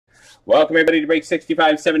Welcome everybody to break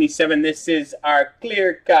 6577. This is our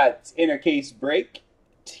clear cut inner case break.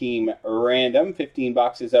 Team random, 15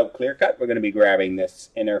 boxes of clear cut. We're going to be grabbing this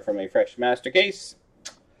inner from a fresh master case.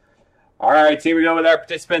 All right, so here we go with our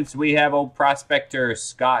participants. We have Old Prospector,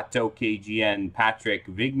 Scott, OKGN, Patrick,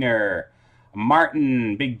 Vigner,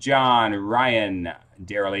 Martin, Big John, Ryan,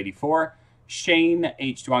 Daryl 84, Shane,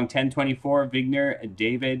 H. Duong 1024, Vigner,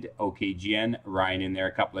 David, OKGN, Ryan in there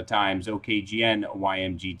a couple of times, OKGN,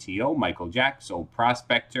 YMGTO, Michael Jacks, Old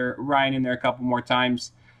Prospector, Ryan in there a couple more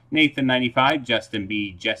times, Nathan 95, Justin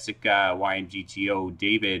B, Jessica, YMGTO,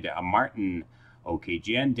 David, Martin,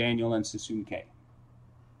 OKGN, Daniel, and Sassoon K.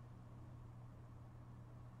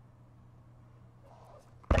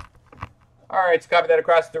 All right, so copy that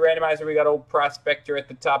across the randomizer. We got Old Prospector at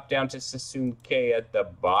the top down to Sassoon K at the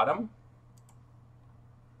bottom.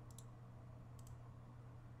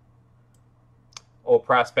 Old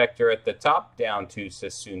Prospector at the top down to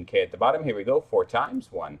Sassoon K at the bottom. Here we go, 4 times.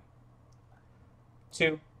 1,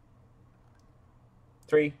 2,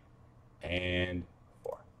 3, and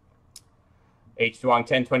 4. H. Duong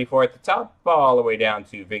 1024 at the top, all the way down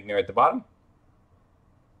to Vigner at the bottom.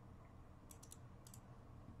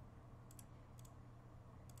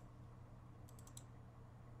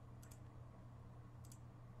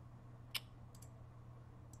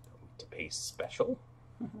 Pace special.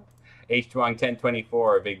 H. Duong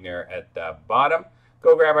 1024, Vigner at the bottom.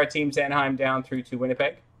 Go grab our teams Anaheim down through to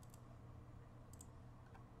Winnipeg.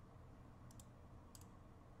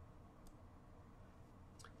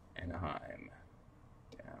 Anaheim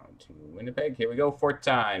down to Winnipeg. Here we go, 4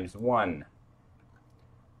 times. 1,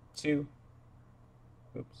 2,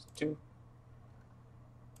 2,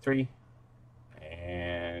 3,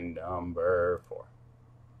 and number 4.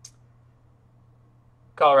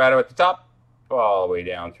 Colorado at the top, all the way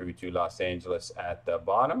down through to Los Angeles at the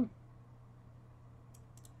bottom.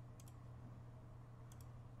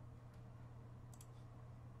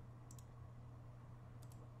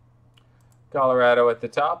 Colorado at the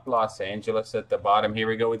top, Los Angeles at the bottom. Here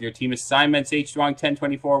we go with your team assignments. H. Duong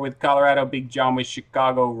 1024 with Colorado, Big John with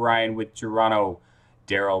Chicago, Ryan with Toronto,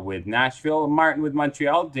 Daryl with Nashville, Martin with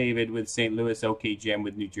Montreal, David with St. Louis, OKGM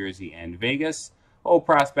with New Jersey and Vegas. Old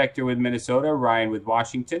Prospector with Minnesota, Ryan with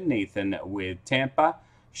Washington, Nathan with Tampa,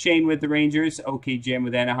 Shane with the Rangers, OKGM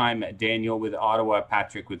with Anaheim, Daniel with Ottawa,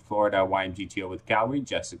 Patrick with Florida, YMGTO with Calgary,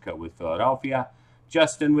 Jessica with Philadelphia,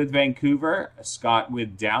 Justin with Vancouver, Scott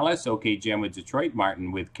with Dallas, OKGM with Detroit,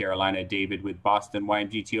 Martin with Carolina, David with Boston,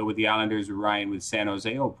 YMGTO with the Islanders, Ryan with San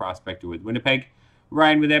Jose, Old Prospector with Winnipeg,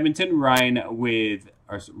 Ryan with Edmonton, Ryan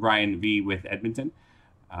V with Edmonton,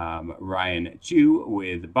 Ryan Chu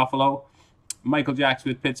with Buffalo, Michael Jacks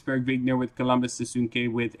with Pittsburgh, Vigner with Columbus, Sassoon K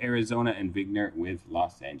with Arizona, and Vigner with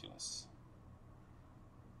Los Angeles.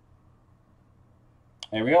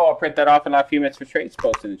 There we go. I'll print that off in a few minutes for trades.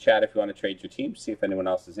 Post in the chat if you want to trade your team. See if anyone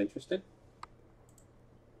else is interested.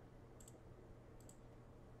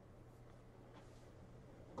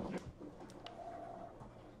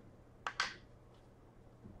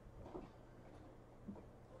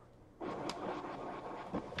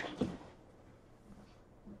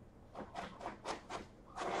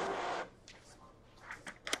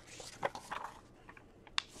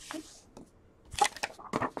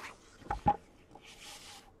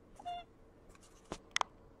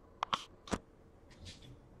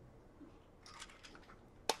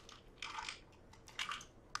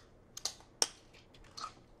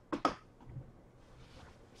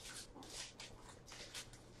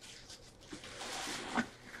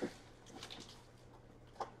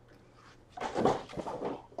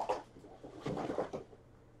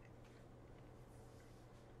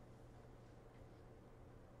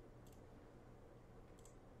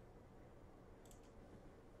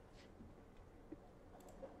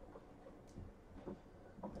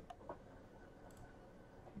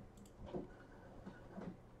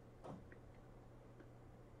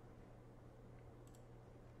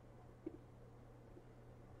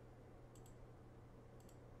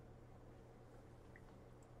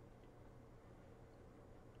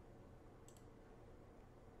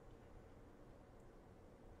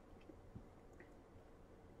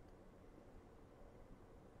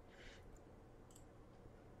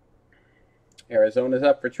 Arizona's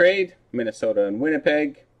up for trade. Minnesota and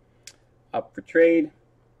Winnipeg up for trade.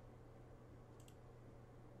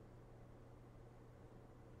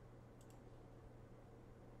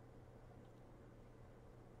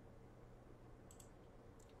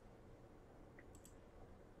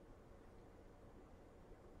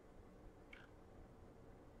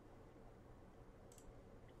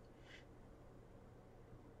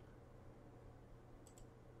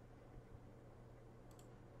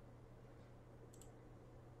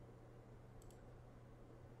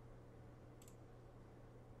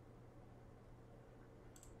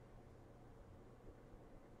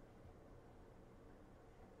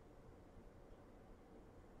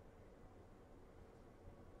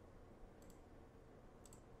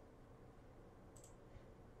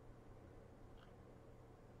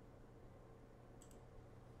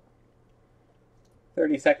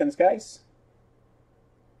 30 seconds, guys.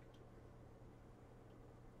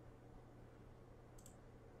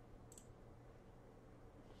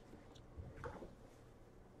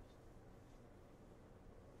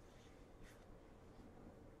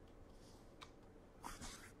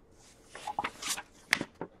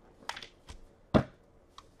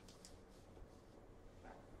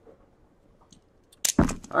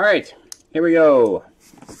 All right, here we go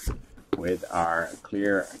with our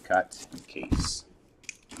clear cut case.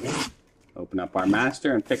 Open up our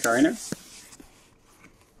master and pick our inner.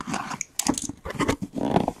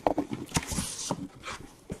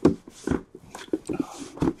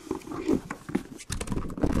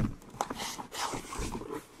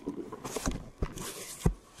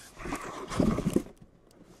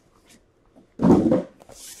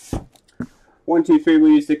 One, two, three,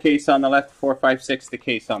 we use the case on the left. 4, 5, 6, the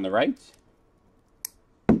case on the right.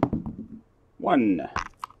 1.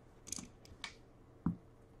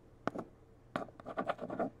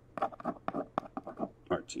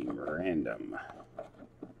 Our team random.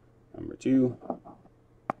 Number 2.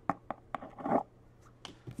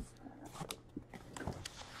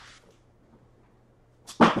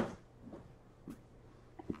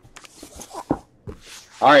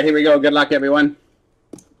 All right, here we go. Good luck, everyone.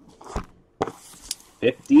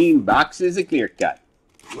 15 boxes of clear cut.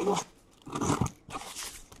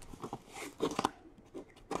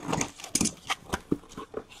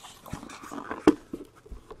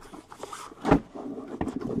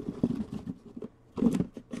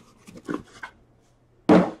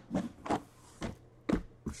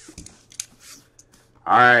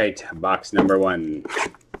 All right, box number 1.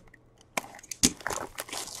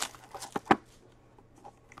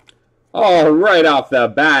 Oh, right off the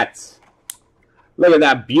bat. Look at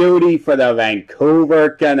that beauty for the Vancouver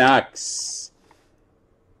Canucks.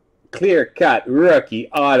 Clear cut rookie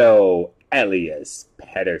auto, Elias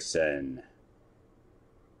Pettersson.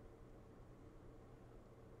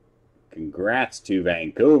 Congrats to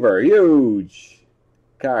Vancouver. Huge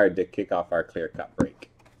card to kick off our clear cut break.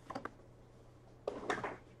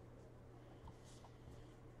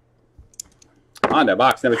 On to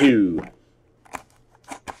box number 2.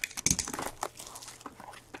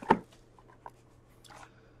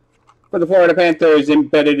 For the Florida Panthers,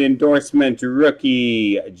 embedded endorsement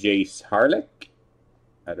rookie Jace Harlick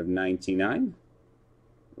out of 99.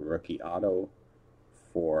 Rookie auto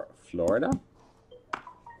for Florida.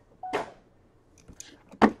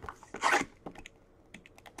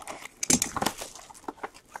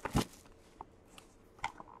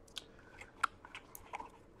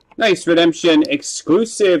 Nice redemption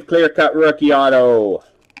exclusive clear cut rookie auto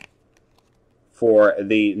for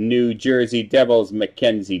the New Jersey Devils,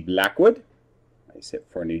 Mackenzie Blackwood. Nice hit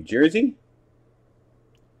for New Jersey.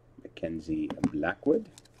 Mackenzie Blackwood.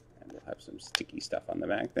 And we'll have some sticky stuff on the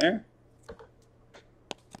back there.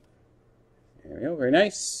 There we go, very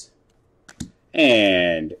nice.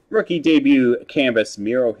 And rookie debut canvas,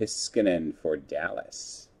 Miro Heiskanen for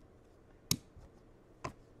Dallas.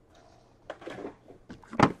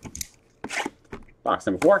 Box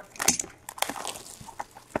number 4.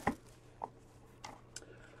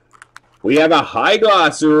 We have a high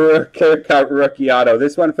gloss clear cut rookie auto.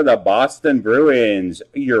 This one for the Boston Bruins,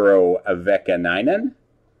 Euro Vekanainen.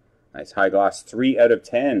 Nice high gloss, 3 out of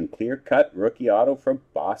 10. Clear cut rookie auto for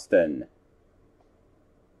Boston.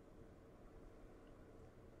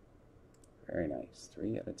 Very nice,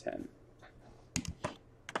 3 out of 10.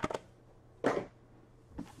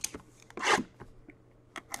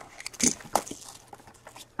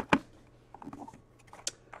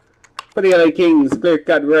 For the LA Kings, clear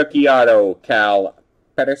cut rookie auto, Cal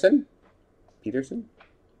Peterson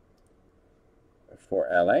for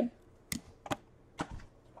LA.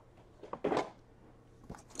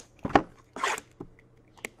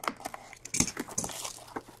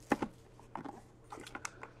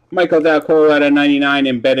 Michael Del Cole out of 99,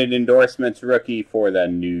 embedded endorsements rookie for the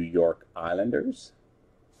New York Islanders.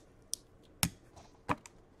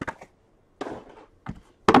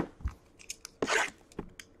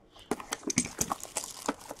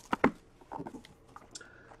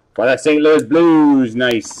 For the St. Louis Blues,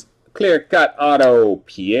 nice clear-cut auto,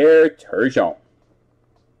 Pierre Turgeon.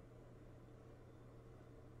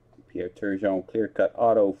 Pierre Turgeon, clear-cut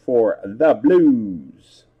auto for the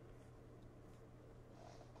Blues.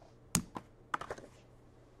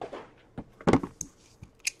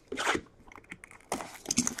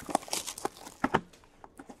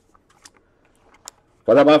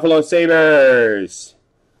 For the Buffalo Sabres,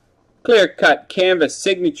 clear-cut canvas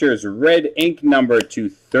signatures, red ink number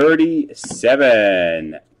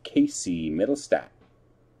 237, Casey Middlestat.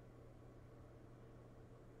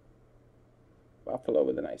 Buffalo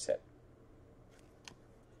with a nice hit.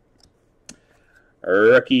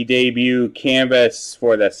 Rookie debut canvas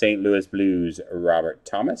for the St. Louis Blues, Robert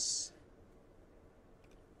Thomas.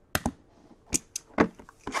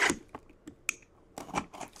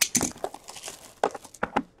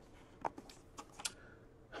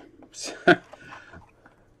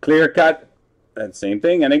 Clear cut, that same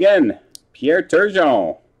thing. And again, Pierre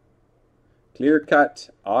Turgeon. Clear cut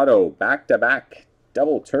auto, back-to-back,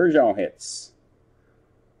 double Turgeon hits.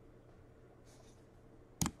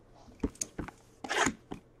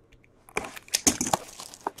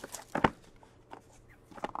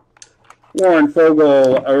 Warren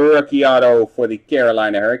Fogle, a rookie auto for the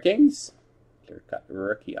Carolina Hurricanes. Clear cut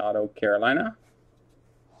rookie auto, Carolina.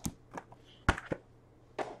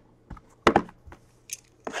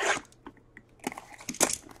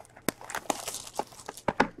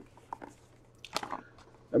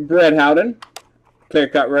 Brett Howden, clear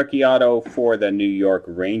cut rookie auto for the New York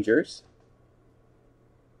Rangers.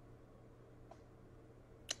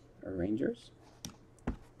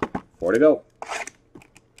 Four to go.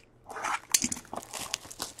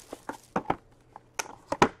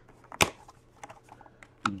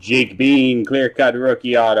 Jake Bean, clear cut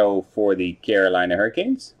rookie auto for the Carolina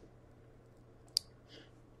Hurricanes.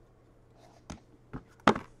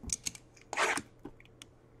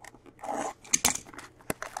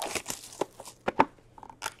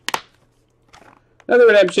 Another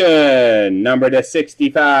redemption, number to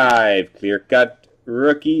 65, clear cut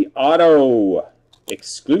rookie auto,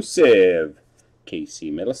 exclusive, Casey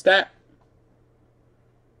Middlestat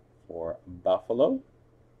for Buffalo.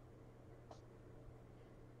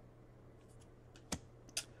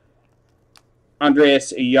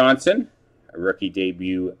 Andreas Janssen, a rookie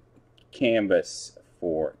debut canvas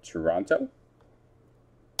for Toronto.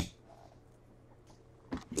 2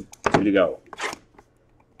 to go.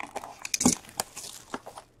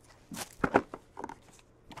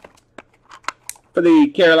 For the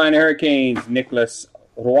Carolina Hurricanes, Nicolas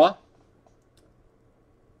Roy.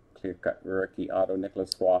 Clear-cut rookie auto,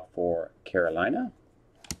 Nicolas Roy for Carolina.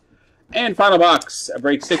 And final box,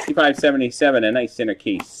 break 6577, a nice center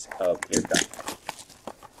case of clear-cut.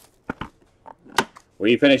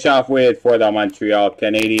 We finish off with, for the Montreal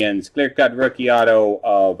Canadiens, clear-cut rookie auto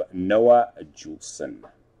of Noah Juulsen.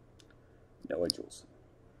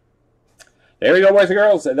 There we go, boys and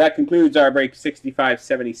girls. That concludes our break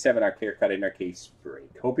 6577, our clear-cut inner case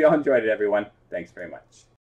break. Hope you all enjoyed it, everyone. Thanks very much.